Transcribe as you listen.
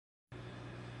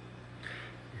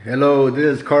Hello,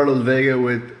 this is Carlos Vega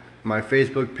with my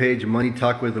Facebook page Money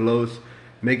Talk with Los,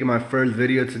 making my first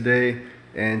video today.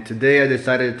 And today I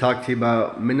decided to talk to you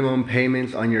about minimum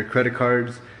payments on your credit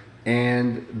cards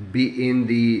and beating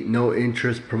the no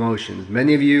interest promotions.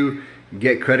 Many of you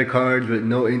get credit cards with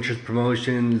no interest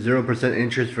promotion, 0%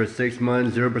 interest for 6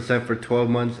 months, 0% for 12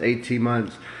 months, 18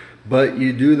 months. But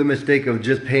you do the mistake of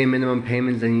just paying minimum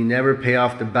payments and you never pay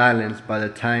off the balance by the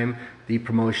time the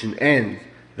promotion ends.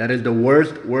 That is the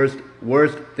worst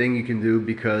thing you can do,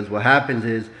 because what happens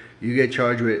is you get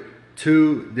charged with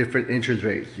two different interest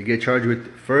rates. You get charged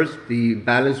with, first, the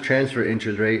balance transfer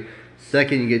interest rate.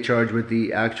 Second, you get charged with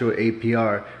the actual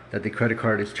APR that the credit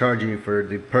card is charging you for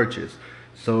the purchase.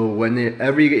 So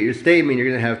whenever you get your statement, you're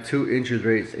going to have two interest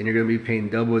rates and you're going to be paying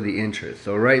double the interest.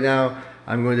 So right now,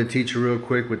 I'm going to teach you real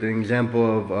quick with an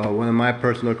example of one of my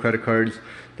personal credit cards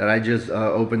that I just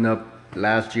opened up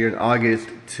last year in August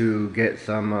to get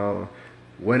some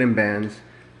wedding bands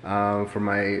for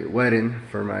my wedding,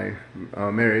 for my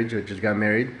marriage. I just got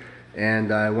married,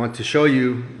 and I want to show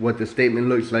you what the statement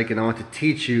looks like, and I want to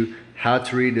teach you how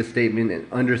to read the statement and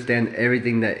understand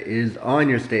everything that is on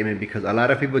your statement, because a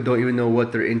lot of people don't even know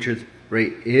what their interest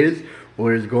rate is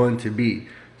or is going to be.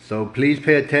 So please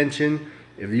pay attention.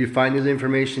 If you find this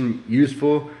information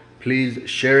useful, please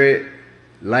share it,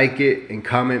 like it, and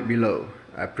comment below.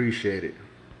 I appreciate it.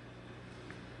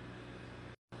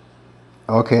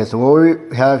 Okay, so what we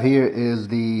have here is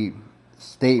the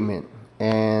statement,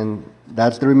 and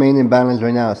that's the remaining balance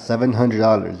right now,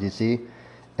 $700, you see?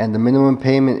 And the minimum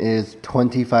payment is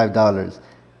 $25.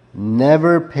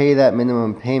 Never pay that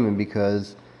minimum payment,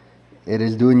 because it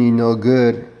is doing you no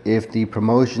good if the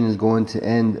promotion is going to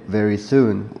end very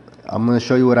soon. I'm going to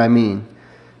show you what I mean.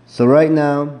 So right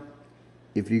now,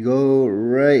 if you go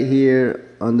right here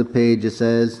on the page, it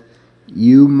says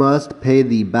you must pay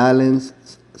the balance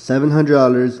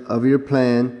 $700 of your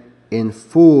plan in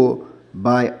full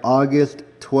by August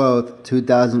 12th,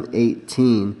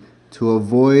 2018 to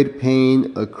avoid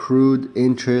paying accrued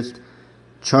interest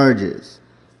charges.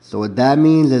 So what that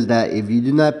means is that if you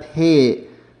do not pay it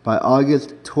by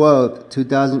August 12th,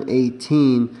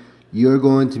 2018, you're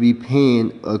going to be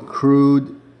paying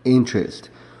accrued interest.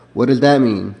 What does that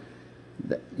mean?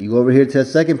 You go over here to the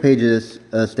second page of this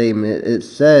statement. It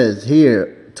says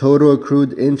here, total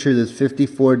accrued interest is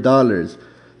 $54.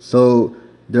 So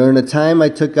during the time I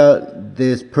took out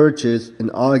this purchase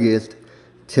in August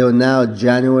till now,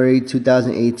 January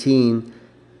 2018,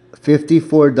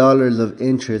 $54 of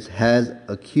interest has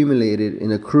accumulated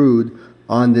and accrued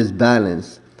on this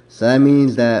balance. So that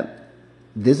means that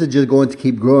this is just going to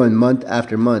keep growing month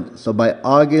after month. So by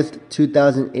August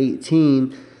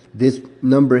 2018, this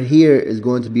number here is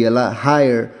going to be a lot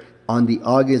higher on the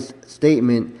August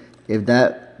statement if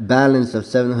that balance of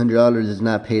 $700 is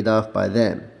not paid off by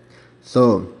then.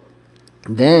 So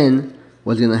then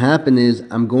what's going to happen is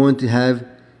I'm going to have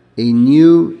a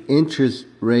new interest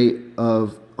rate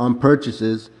on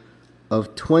purchases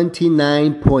of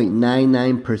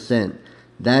 29.99%.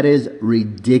 That is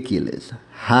ridiculous.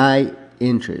 High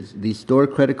interest. These store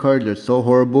credit cards are so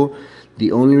horrible.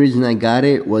 The only reason I got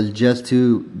it was just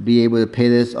to be able to pay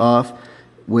this off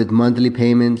with monthly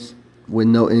payments with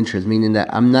no interest, meaning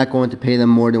that I'm not going to pay them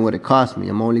more than what it cost me.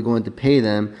 I'm only going to pay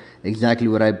them exactly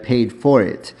what I paid for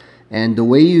it. And the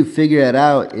way you figure that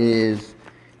out is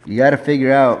you got to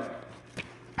figure out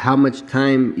how much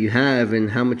time you have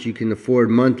and how much you can afford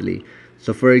monthly.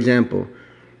 So for example,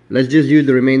 let's just use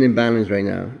the remaining balance right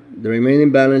now. The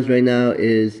remaining balance right now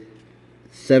is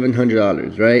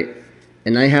 $700, right?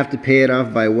 And I have to pay it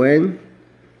off by when?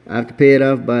 I have to pay it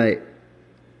off by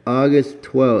August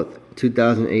 12th,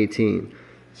 2018.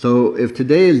 So if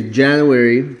today is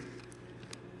January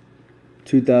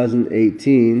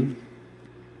 2018,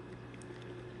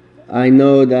 I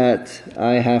know that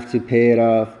I have to pay it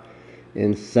off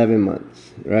in 7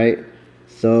 months, right?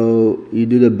 So you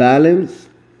do the balance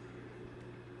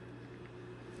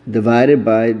divided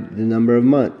by the number of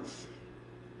months.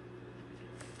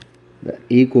 That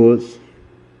equals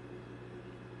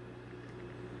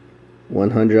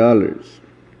 $100.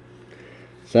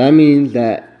 So that means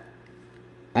that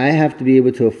I have to be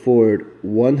able to afford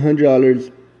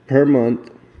 $100 per month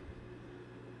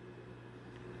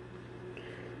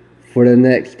for the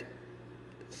next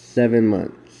 7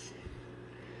 months.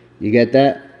 You get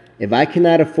that? If I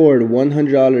cannot afford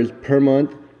 $100 per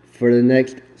month for the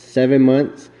next 7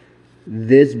 months,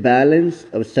 this balance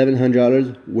of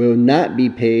 $700 will not be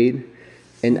paid,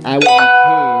 and I will be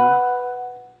paying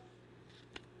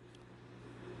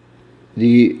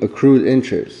the accrued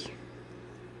interest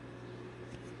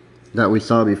that we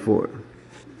saw before,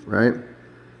 right?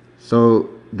 So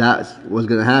that's what's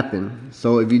going to happen.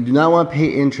 So if you do not want to pay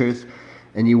interest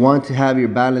and you want to have your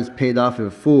balance paid off in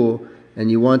full, and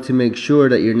you want to make sure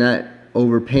that you're not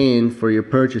overpaying for your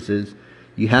purchases,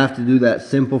 you have to do that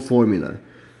simple formula.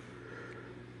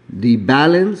 The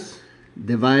balance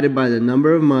divided by the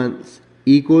number of months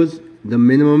equals the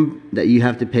minimum that you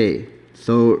have to pay.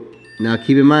 So now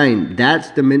keep in mind,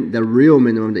 that's the real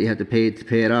minimum that you have to pay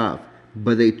it off.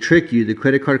 But they trick you, the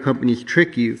credit card companies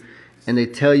trick you, and they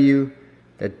tell you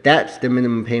that that's the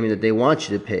minimum payment that they want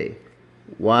you to pay.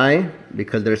 Why?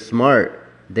 Because they're smart.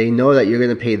 They know that you're going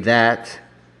to pay that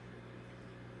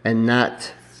and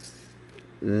not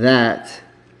that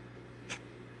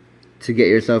to get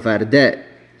yourself out of debt.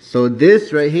 So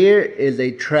this right here is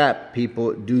a trap,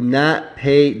 people. Do not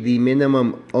pay the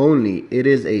minimum only. It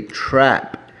is a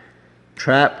trap.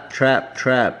 Trap, trap,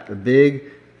 trap. A big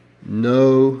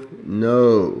no,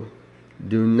 no.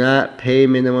 Do not pay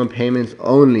minimum payments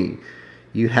only.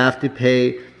 You have to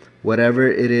pay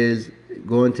whatever it is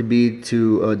going to be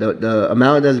to the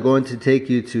amount that's going to take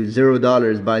you to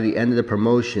 $0 by the end of the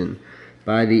promotion.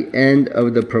 By the end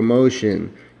of the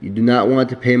promotion, you do not want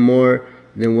to pay more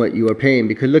than what you are paying,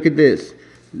 because look at this.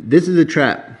 This is a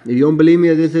trap. If you don't believe me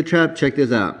that this is a trap, check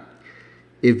this out.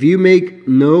 If you make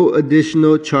no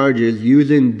additional charges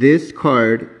using this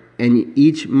card and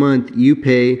each month you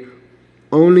pay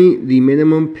only the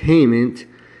minimum payment,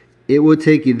 it will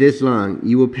take you this long.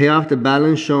 You will pay off the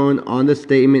balance shown on the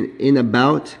statement in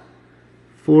about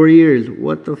 4 years.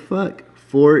 What the fuck?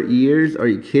 4 years? Are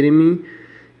you kidding me?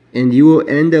 And you will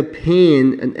end up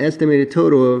paying an estimated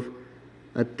total of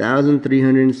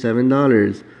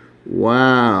 $1,307.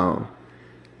 Wow.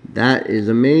 That is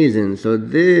amazing. So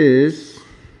this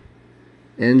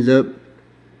ends up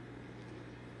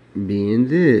being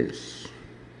this.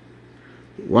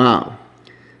 Wow.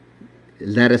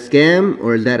 Is that a scam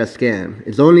or is that a scam?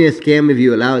 It's only a scam if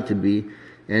you allow it to be.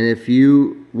 And if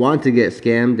you want to get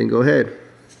scammed, then go ahead.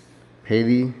 Pay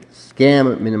the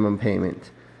scam minimum payment.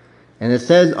 And it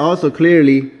says also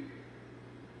clearly,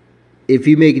 if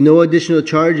you make no additional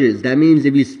charges, that means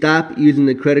if you stop using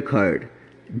the credit card,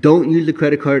 don't use the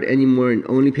credit card anymore and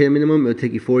only pay a minimum, it'll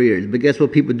take you 4 years. But guess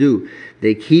what people do?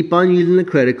 They keep on using the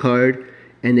credit card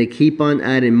and they keep on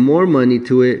adding more money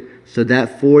to it, so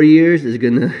that 4 years is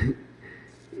going to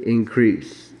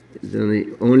increase. It's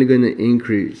only going to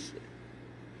increase.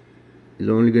 It's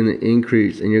only going to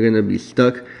increase, and you're going to be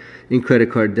stuck in credit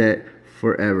card debt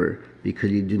forever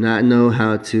because you do not know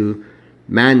how to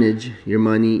manage your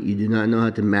money. You do not know how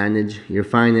to manage your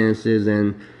finances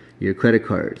and your credit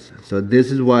cards. So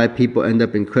this is why people end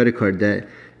up in credit card debt,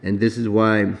 and this is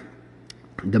why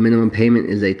the minimum payment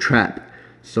is a trap.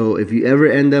 So if you ever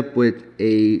end up with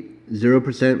a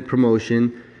 0%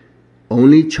 promotion,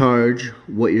 only charge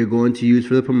what you're going to use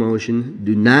for the promotion.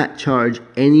 Do not charge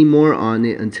any more on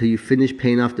it until you finish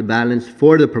paying off the balance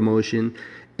for the promotion,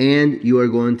 and you are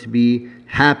going to be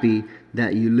happy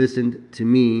that you listened to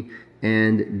me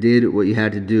and did what you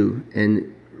had to do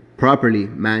and properly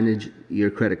manage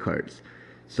your credit cards.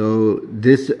 So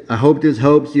I hope this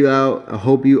helps you out. I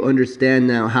hope you understand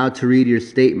now how to read your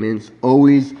statements.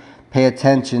 Always pay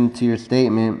attention to your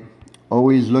statement.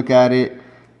 Always look at it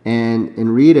and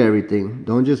read everything.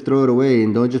 Don't just throw it away,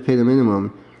 and don't just pay the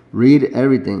minimum. Read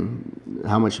everything.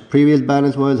 How much the previous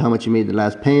balance was, how much you made the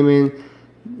last payment,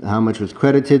 how much was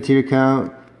credited to your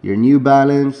account, your new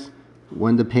balance,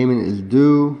 when the payment is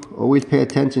due. Always pay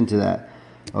attention to that.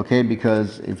 Okay,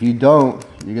 because if you don't,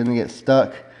 you're going to get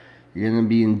stuck. You're going to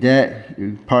be in debt.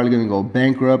 You're probably going to go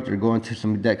bankrupt or go into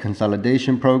some debt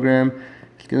consolidation program.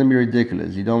 It's going to be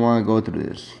ridiculous. You don't want to go through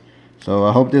this. So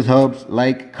I hope this helps.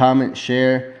 Like, comment,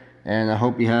 share, and I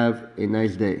hope you have a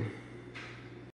nice day.